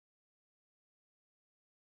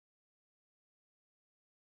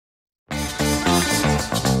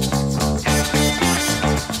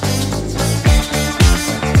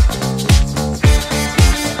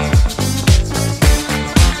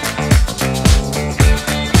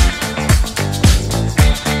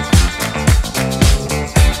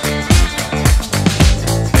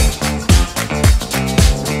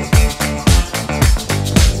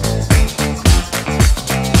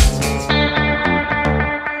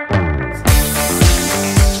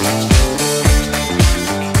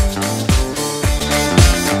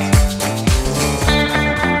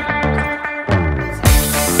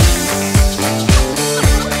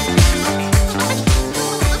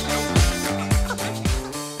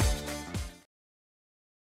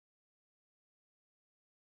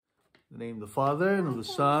In the name of the Father, and of the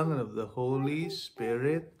Son, and of the Holy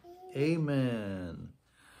Spirit. Amen.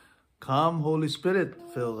 Come, Holy Spirit,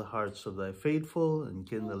 fill the hearts of thy faithful, and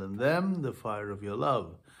kindle in them the fire of your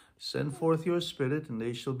love. Send forth your Spirit, and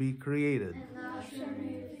they shall be created.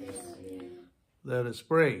 Let us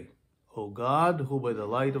pray. O God, who by the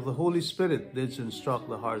light of the Holy Spirit didst instruct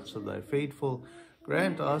the hearts of thy faithful,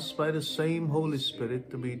 grant us by the same Holy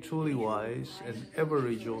Spirit to be truly wise and ever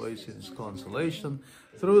rejoice in his consolation,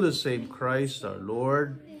 through the same Christ our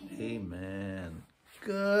Lord. Amen.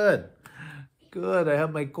 Good. Good. I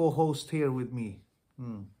have my co-host here with me,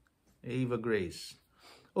 Ava Grace.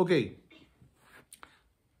 Okay.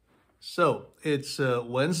 So, it's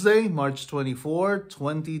Wednesday, March 24,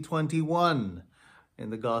 2021.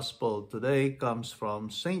 And the gospel today comes from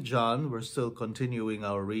St. John. We're still continuing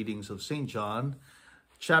our readings of St. John,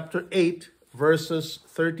 chapter 8, verses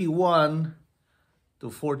 31 to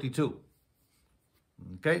 42.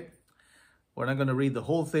 Okay? We're not going to read the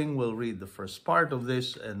whole thing. We'll read the first part of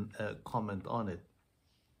this and comment on it.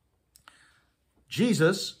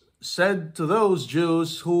 Jesus said to those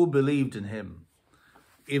Jews who believed in him,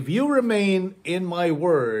 "If you remain in my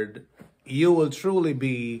word, you will truly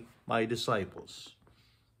be my disciples.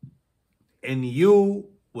 And you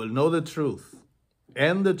will know the truth,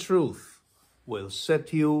 and the truth will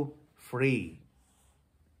set you free."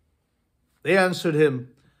 They answered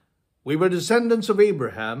him, "We were descendants of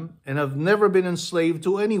Abraham and have never been enslaved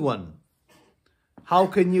to anyone. How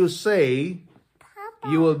can you say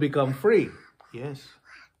you will become free?" Yes.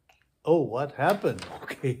 Oh, what happened?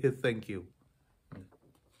 Okay, thank you.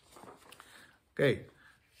 Okay.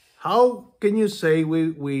 How can you say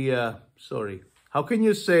how can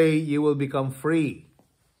you say you will become free?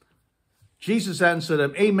 Jesus answered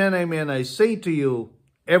them, "Amen, amen, I say to you,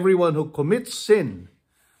 everyone who commits sin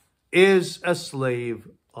is a slave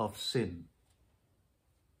of sin."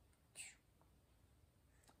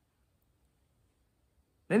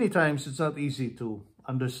 Many times it's not easy to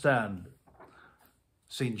understand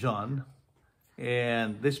St. John,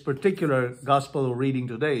 and this particular gospel reading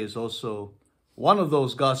today is also one of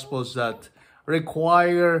those gospels that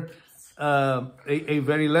require a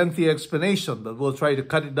very lengthy explanation, but we'll try to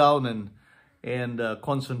cut it down and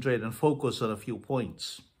concentrate and focus on a few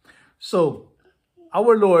points. So,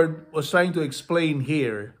 our Lord was trying to explain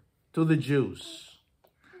here to the Jews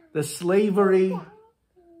the slavery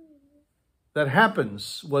that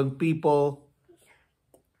happens when people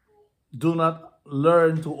do not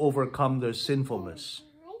learn to overcome their sinfulness.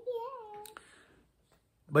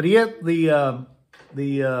 But yet the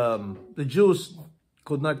Jews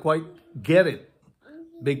could not quite get it,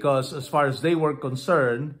 because as far as they were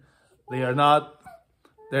concerned, they're not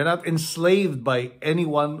enslaved by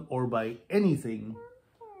anyone or by anything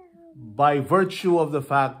by virtue of the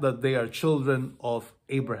fact that they are children of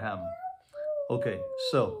Abraham. Okay,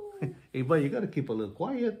 so Eva, you got to keep a little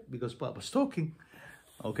quiet because Papa's talking.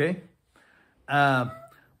 Okay,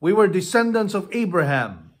 we were descendants of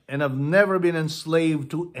Abraham and have never been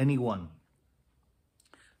enslaved to anyone.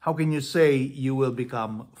 How can you say you will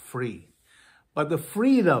become free? But the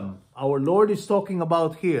freedom our Lord is talking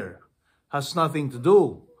about here has nothing to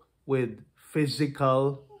do with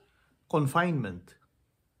physical confinement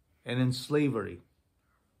and in slavery.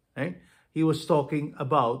 Okay? He was talking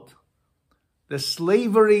about the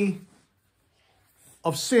slavery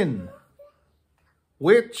of sin,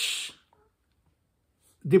 which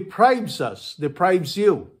deprives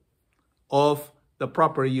you of the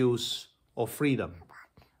proper use of freedom.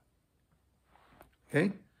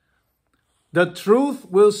 Okay? The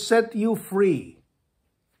truth will set you free.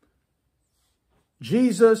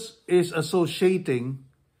 Jesus is associating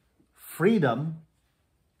freedom,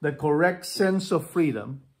 the correct sense of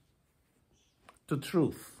freedom, to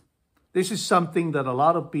truth. This is something that a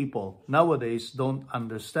lot of people nowadays don't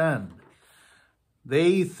understand.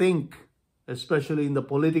 They think, especially in the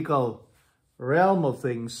political realm of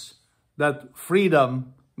things, that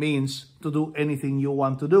freedom means to do anything you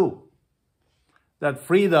want to do. That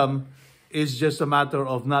freedom is just a matter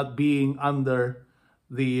of not being under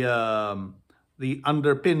the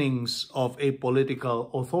underpinnings of a political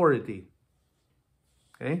authority.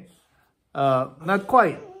 Okay? Not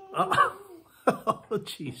quite. Oh,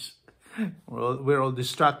 jeez. We're all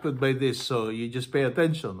distracted by this, so you just pay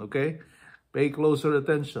attention, okay? Pay closer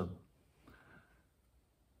attention.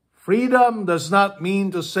 Freedom does not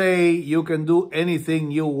mean to say you can do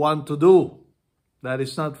anything you want to do. That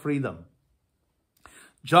is not freedom.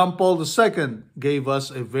 John Paul II gave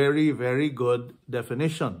us a very, very good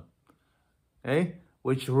definition,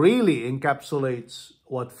 which really encapsulates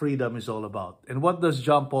what freedom is all about. And what does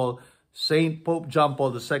John Paul Saint Pope John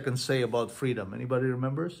Paul II say about freedom? Anybody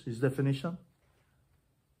remembers his definition?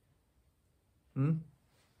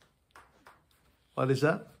 What is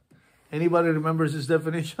that? Anybody remembers his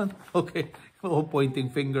definition? Okay, all pointing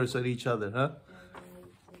fingers at each other, huh?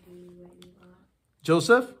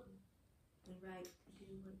 Joseph?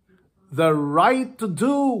 The right to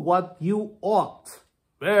do what you ought.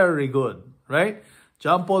 Very good, right?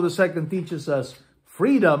 John Paul II teaches us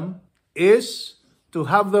freedom is to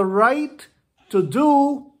have the right to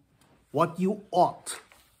do what you ought.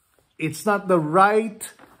 It's not the right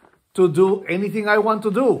to do anything I want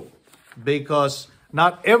to do, because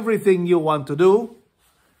not everything you want to do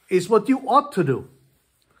is what you ought to do.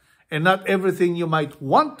 And not everything you might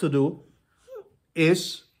want to do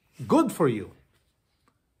is good for you.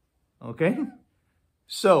 Okay?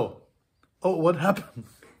 So, oh, what happened?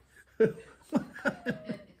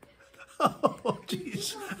 Oh,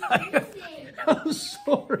 jeez. I'm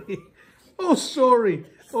sorry. Oh, sorry.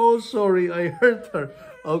 Oh, sorry. I hurt her.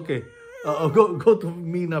 Okay. Go to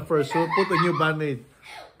Mina first. So put a new band-aid.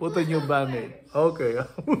 Put a new band-aid. Okay.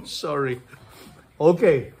 I'm sorry.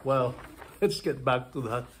 Okay. Well, let's get back to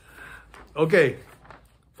that. Okay.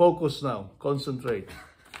 Focus now. Concentrate.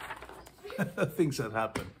 Things that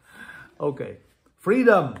happen. Okay.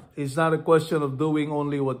 Freedom is not a question of doing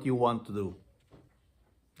only what you want to do.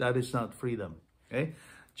 That is not freedom. Okay?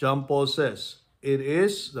 John Paul says, it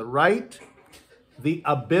is the right, the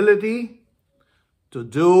ability to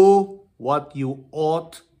do what you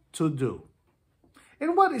ought to do.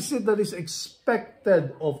 And what is it that is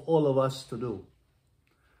expected of all of us to do?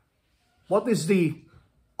 What is the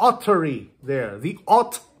oughtery there? The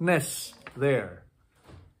oughtness there?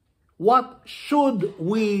 What should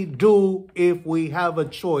we do if we have a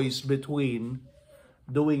choice between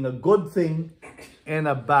doing a good thing and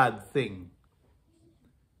a bad thing?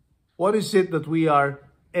 What is it that we are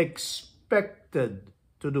expected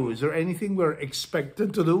to do? Is there anything we're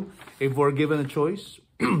expected to do if we're given a choice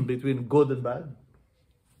between good and bad?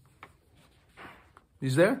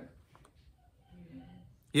 Is there?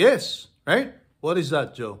 Yes, right? What is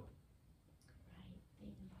that, Joe?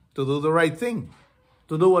 To do the right thing.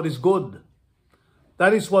 To do what is good.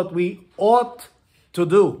 That is what we ought to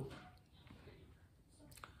do.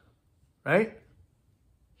 Right?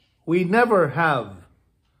 We never have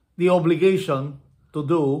the obligation to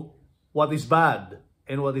do what is bad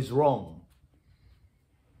and what is wrong.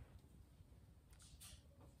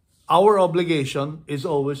 Our obligation is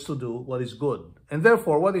always to do what is good. And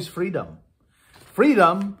therefore, what is freedom?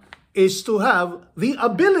 Freedom is to have the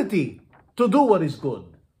ability to do what is good.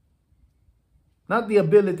 Not the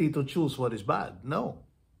ability to choose what is bad. No.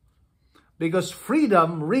 Because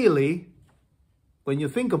freedom really, when you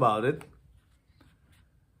think about it,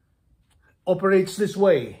 operates this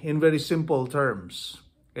way in very simple terms.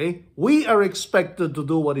 Okay? We are expected to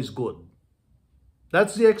do what is good.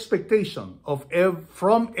 That's the expectation of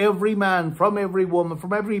from every man, from every woman,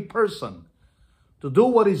 from every person, to do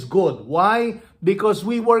what is good. Why? Because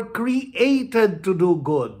we were created to do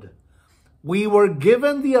good. We were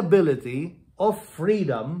given the ability of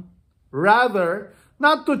freedom, rather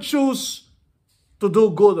not to choose to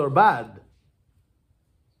do good or bad.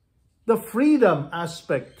 The freedom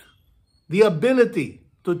aspect, the ability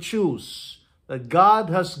to choose that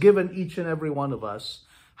God has given each and every one of us,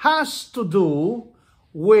 has to do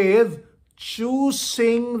with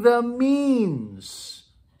choosing the means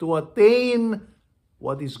to attain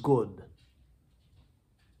what is good.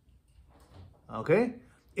 Okay?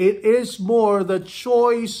 It is more the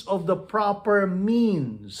choice of the proper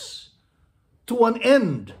means to an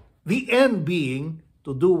end. The end being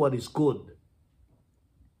to do what is good.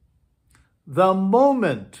 The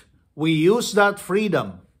moment we use that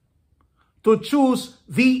freedom to choose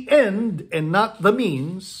the end and not the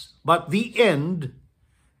means, but the end,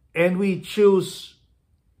 and we choose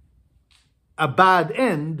a bad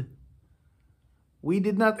end, we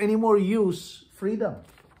did not anymore use freedom.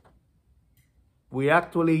 We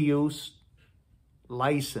actually used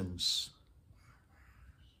license.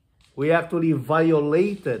 We actually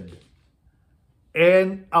violated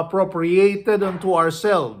and appropriated unto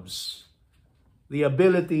ourselves the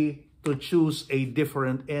ability to choose a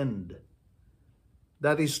different end.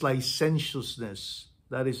 That is licentiousness.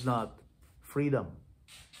 That is not freedom.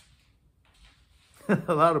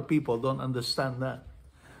 A lot of people don't understand that.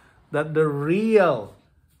 That the real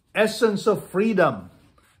essence of freedom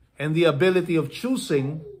and the ability of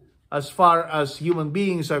choosing, as far as human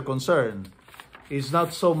beings are concerned, is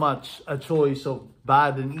not so much a choice of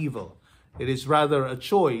bad and evil. It is rather a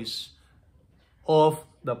choice of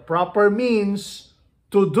the proper means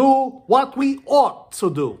to do what we ought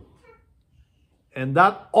to do. And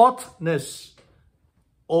that oughtness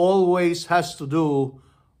always has to do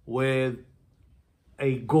with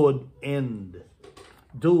a good end,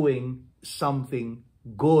 doing something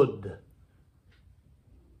good.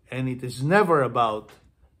 And it is never about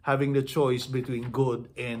having the choice between good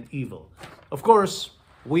and evil. Of course,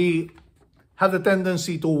 we have the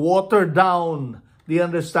tendency to water down the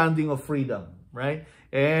understanding of freedom, right?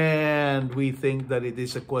 And we think that it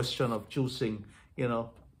is a question of choosing,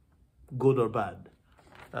 good or bad.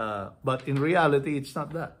 But in reality, it's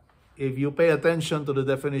not that. If you pay attention to the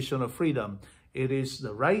definition of freedom, it is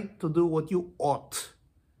the right to do what you ought.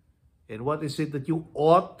 And what is it that you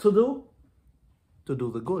ought to do? To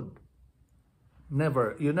do the good.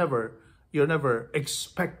 You're never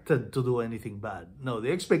expected to do anything bad. No,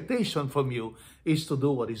 the expectation from you is to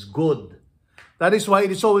do what is good. That is why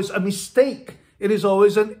it is always a mistake. It is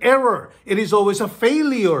always an error. It is always a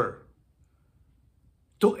failure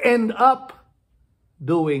to end up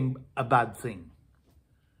doing a bad thing.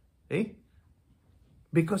 Okay?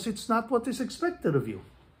 Because it's not what is expected of you.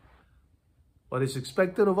 What is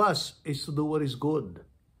expected of us is to do what is good.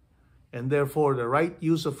 And therefore, the right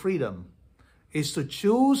use of freedom is to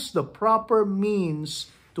choose the proper means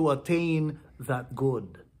to attain that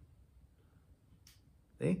good.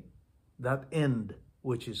 Okay? That end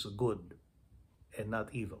which is good and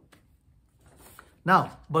not evil.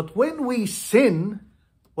 Now, but when we sin,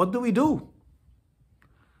 what do we do?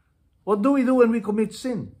 What do we do when we commit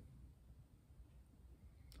sin?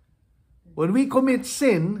 When we commit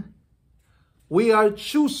sin, we are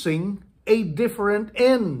choosing a different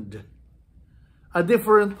end, a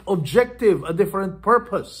different objective, a different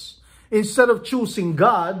purpose. Instead of choosing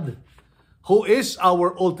God, who is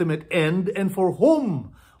our ultimate end and for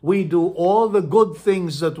whom we do all the good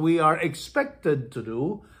things that we are expected to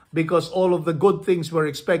do, because all of the good things we're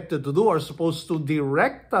expected to do are supposed to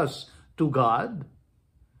direct us to God.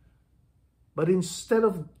 But instead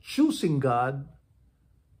of choosing God,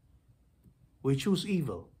 we choose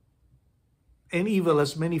evil. And evil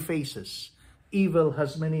has many faces. Evil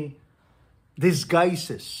has many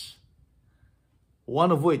disguises.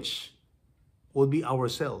 One of which would be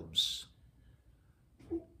ourselves.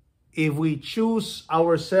 If we choose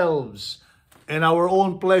ourselves and our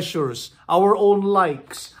own pleasures, our own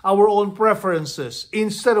likes, our own preferences,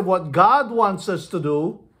 instead of what God wants us to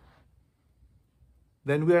do,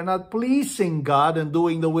 then we are not pleasing God and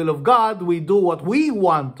doing the will of God. We do what we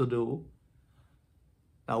want to do.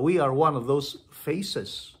 Now, we are one of those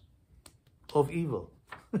faces of evil.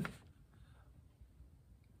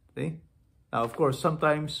 See? Now, of course,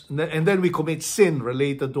 sometimes, and then we commit sin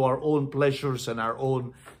related to our own pleasures and our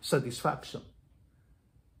own satisfaction.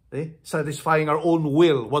 See? Satisfying our own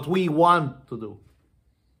will, what we want to do.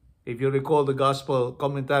 If you recall the gospel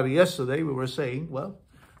commentary yesterday, we were saying, well,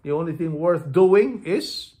 the only thing worth doing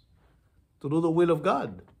is to do the will of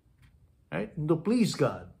God, right? And to please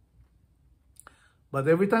God. But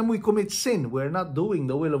every time we commit sin, we're not doing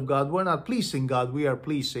the will of God. We're not pleasing God. We are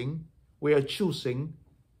choosing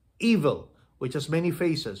evil, which has many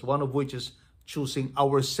faces, one of which is choosing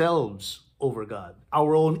ourselves over God,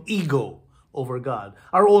 our own ego over God,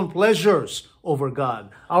 our own pleasures over God,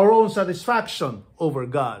 our own satisfaction over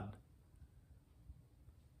God.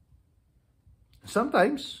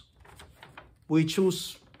 Sometimes we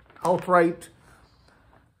choose outright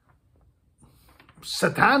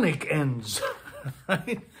satanic ends,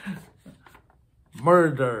 right?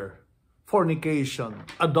 Murder, fornication,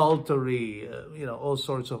 adultery, all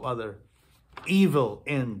sorts of other evil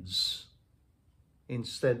ends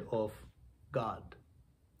instead of God.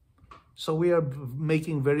 So we are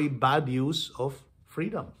making very bad use of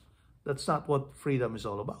freedom. That's not what freedom is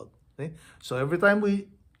all about. Okay? So every time we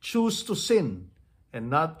choose to sin and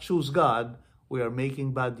not choose God, we are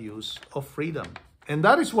making bad use of freedom. And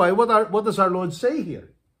that is why, what does our Lord say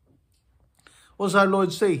here? What does our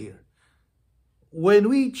Lord say here? When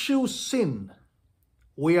we choose sin,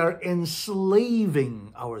 we are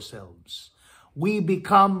enslaving ourselves. We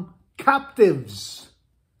become captives,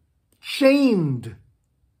 chained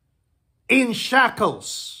in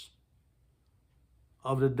shackles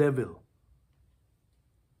of the devil.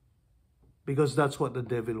 Because that's what the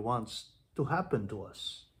devil wants to happen to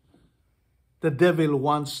us. The devil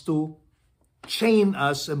wants to chain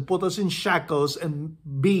us and put us in shackles and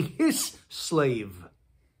be his slave.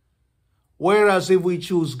 Whereas if we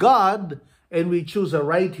choose God and we choose a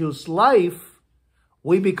righteous life,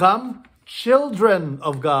 we become children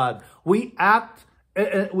of God. We are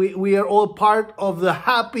all part of the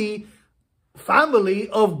happy family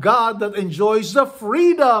of God that enjoys the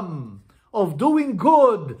freedom of doing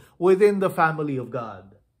good within the family of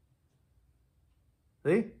God.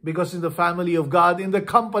 See? Because in the family of God, in the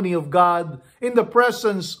company of God, in the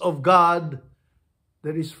presence of God,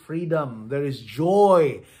 there is freedom, there is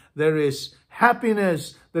joy, there is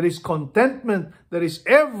happiness, there is contentment, there is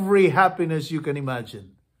every happiness you can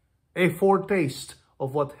imagine. A foretaste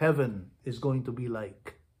of what heaven is going to be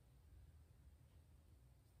like.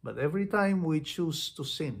 But every time we choose to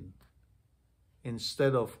sin,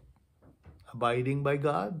 instead of abiding by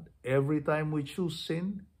God, every time we choose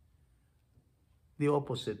sin, the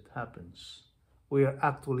opposite happens. We are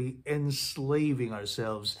actually enslaving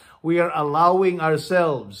ourselves. We are allowing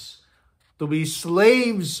ourselves to be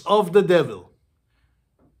slaves of the devil,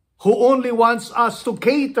 who only wants us to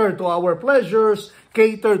cater to our pleasures,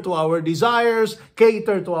 cater to our desires,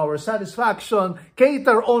 cater to our satisfaction,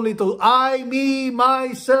 cater only to I, me,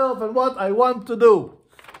 myself, and what I want to do.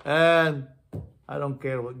 And I don't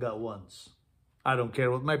care what God wants. I don't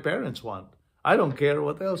care what my parents want. I don't care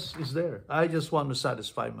what else is there. I just want to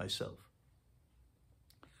satisfy myself.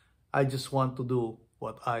 I just want to do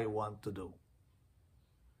what I want to do.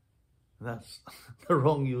 That's the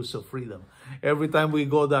wrong use of freedom. Every time we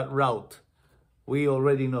go that route, we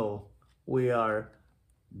already know we are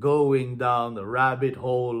going down the rabbit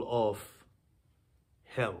hole of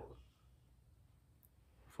hell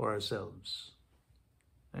for ourselves.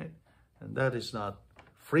 Right? And that is not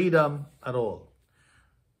freedom at all.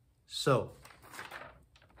 So,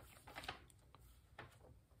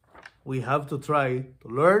 we have to try to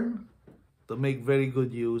learn to make very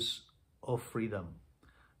good use of freedom.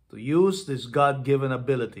 To use this God-given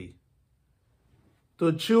ability.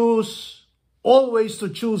 To choose, always to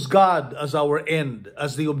choose God as our end,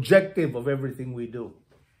 as the objective of everything we do.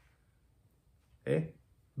 Okay?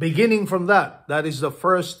 Beginning from that, that is the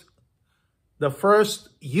first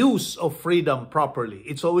use of freedom properly.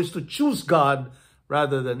 It's always to choose God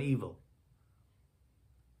rather than evil.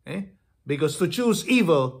 Okay? Because to choose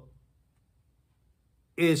evil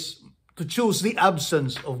is to choose the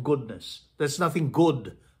absence of goodness. There's nothing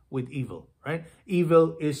good with evil, right?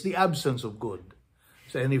 Evil is the absence of good.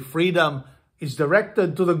 So any freedom is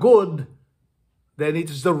directed to the good, then it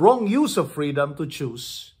is the wrong use of freedom to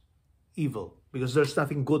choose evil, because there's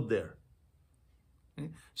nothing good there. Okay?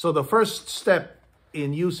 So the first step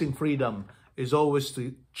in using freedom is always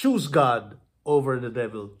to choose God over the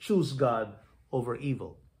devil, choose God over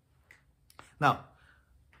evil. Now,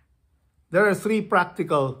 there are 3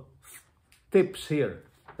 practical tips here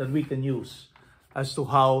that we can use as to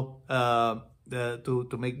how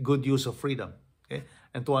to make good use of freedom, okay?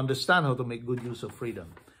 And to understand how to make good use of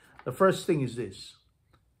freedom. The first thing is this: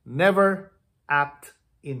 never act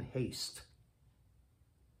in haste.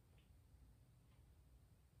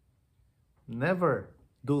 Never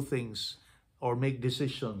do things or make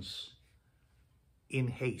decisions in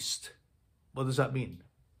haste. What does that mean?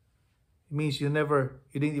 It means you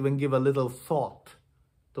didn't even give a little thought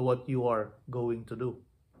to what you are going to do.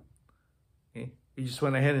 Okay? You just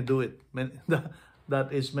went ahead and do it.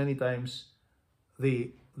 That is many times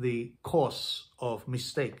the cause of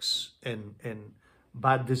mistakes and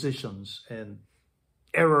bad decisions and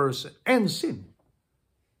errors and sin.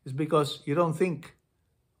 It's because you don't think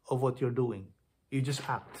of what you're doing. You just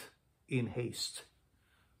act in haste.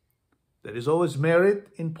 There is always merit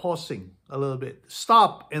in pausing a little bit.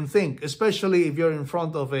 Stop and think, especially if you're in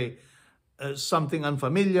front of something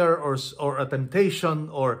unfamiliar or a temptation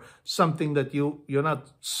or something that you're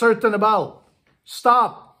not certain about.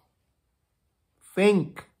 Stop,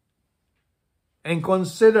 think, and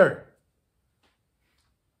consider.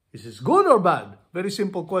 Is this good or bad? Very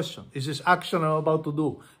simple question. Is this action I'm about to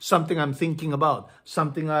do something I'm thinking about,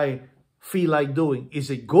 something I feel like doing?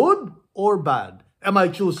 Is it good or bad? Am I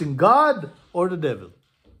choosing God or the devil?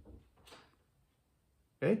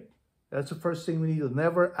 Okay? That's the first thing we need to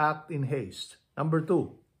never act in haste. Number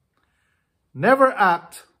 2, never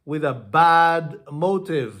act with a bad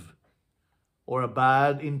motive or a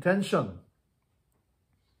bad intention.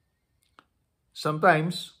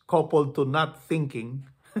 Sometimes, coupled to not thinking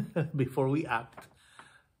before we act,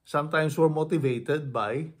 sometimes we're motivated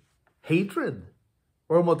by hatred.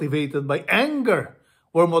 We're motivated by anger.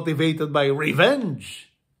 We're motivated by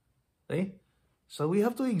revenge. Okay? So we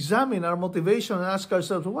have to examine our motivation and ask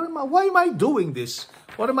ourselves, why am I doing this?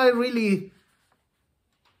 What am I really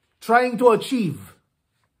trying to achieve?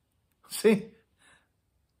 See?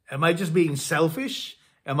 Am I just being selfish?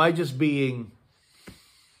 Am I just being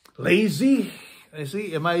lazy? See?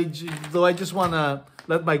 Do I just want to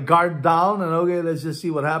let my guard down and okay, let's just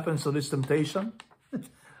see what happens to this temptation?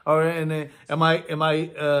 Or am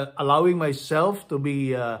I allowing myself to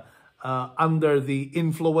be under the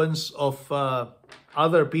influence of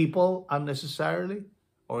other people unnecessarily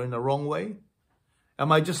or in the wrong way?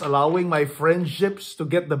 Am I just allowing my friendships to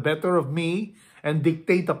get the better of me and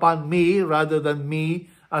dictate upon me rather than me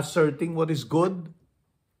asserting what is good?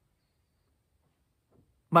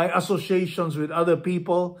 My associations with other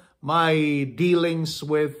people, my dealings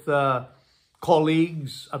with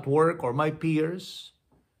colleagues at work or my peers,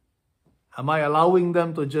 am I allowing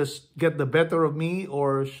them to just get the better of me,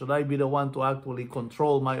 or should I be the one to actually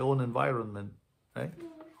control my own environment? Right?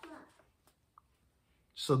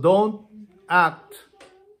 So don't act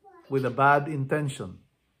with a bad intention,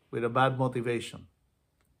 with a bad motivation.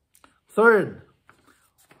 Third,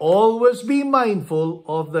 always be mindful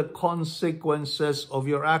of the consequences of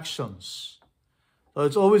your actions. So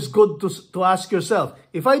it's always good to ask yourself,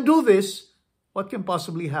 if I do this, what can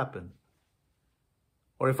possibly happen?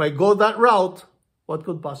 Or if I go that route, what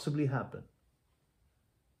could possibly happen?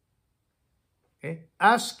 Okay?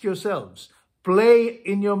 Ask yourselves. Play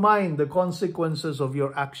in your mind the consequences of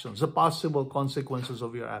your actions, the possible consequences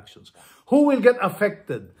of your actions. Who will get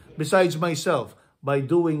affected besides myself by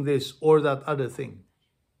doing this or that other thing?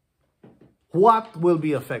 What will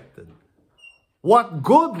be affected? What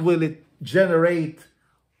good will it generate,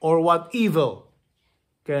 or what evil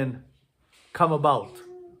can come about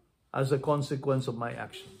as a consequence of my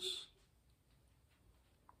actions?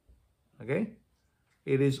 Okay?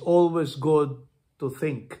 It is always good to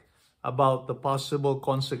think about the possible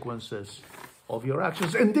consequences of your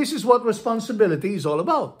actions. And this is what responsibility is all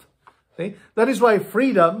about. Okay? That is why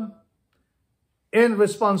freedom and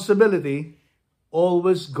responsibility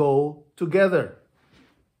always go together.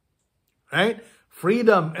 Right?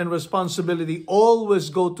 Freedom and responsibility always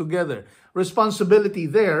go together. Responsibility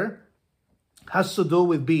there has to do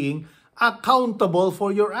with being accountable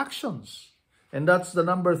for your actions. And that's the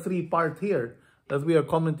number 3 part here that we are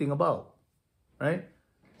commenting about. Right?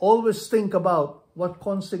 Always think about what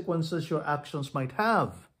consequences your actions might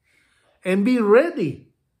have. And be ready.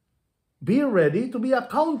 Be ready to be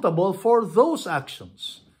accountable for those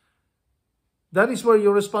actions. That is where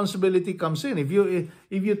your responsibility comes in. If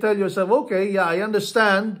you tell yourself, okay, yeah, I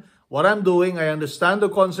understand what I'm doing, I understand the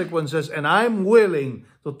consequences, and I'm willing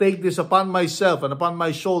to take this upon myself and upon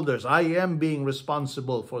my shoulders. I am being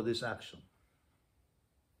responsible for this action.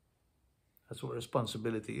 That's what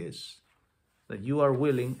responsibility is. That you are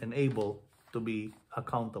willing and able to be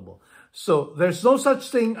accountable. So there's no such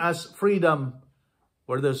thing as freedom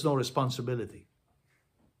where there's no responsibility.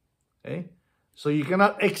 Okay? So you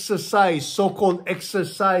cannot exercise, so-called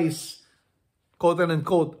exercise, quote and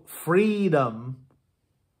unquote, freedom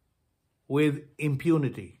with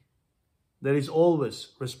impunity. There is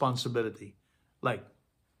always responsibility. Like,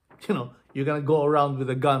 you're going to go around with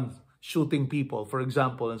a gun shooting people, for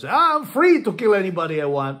example, and say, I'm free to kill anybody I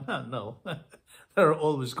want. No. There are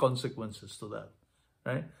always consequences to that,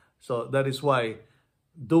 right? So that is why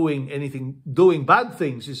doing bad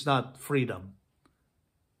things is not freedom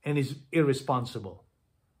and is irresponsible.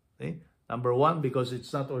 Okay? Number 1, because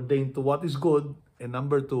it's not ordained to what is good, and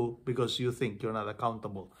number 2, because you think you're not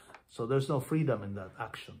accountable. So there's no freedom in that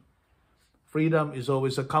action. Freedom is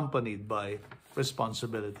always accompanied by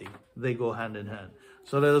responsibility. They go hand in hand.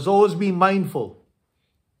 So let us always be mindful.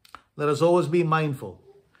 Let us always be mindful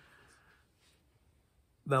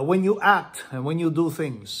that when you act and when you do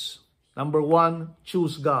things, number 1,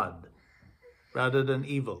 choose God rather than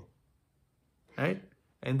evil. Right?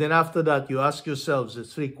 And then after that, you ask yourselves the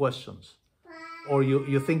 3 questions. Or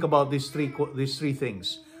you think about these three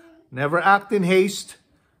things. Never act in haste.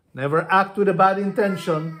 Never act with a bad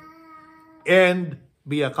intention. And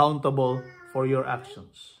be accountable for your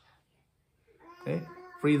actions. Okay?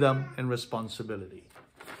 Freedom and responsibility.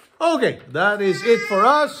 Okay, that is it for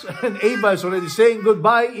us. And Ava is already saying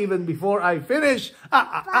goodbye even before I finish.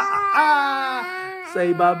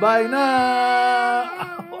 Say bye-bye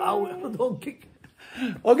now. Don't kick.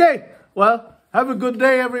 Okay, well, have a good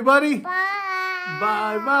day, everybody. Bye.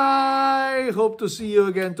 Bye-bye. Hope to see you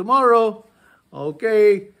again tomorrow.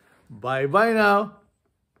 Okay, bye-bye now.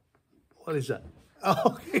 What is that?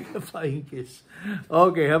 Okay, a flying kiss.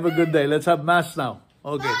 Okay, have a good day. Let's have mass now.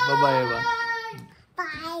 Okay, bye-bye, Eva.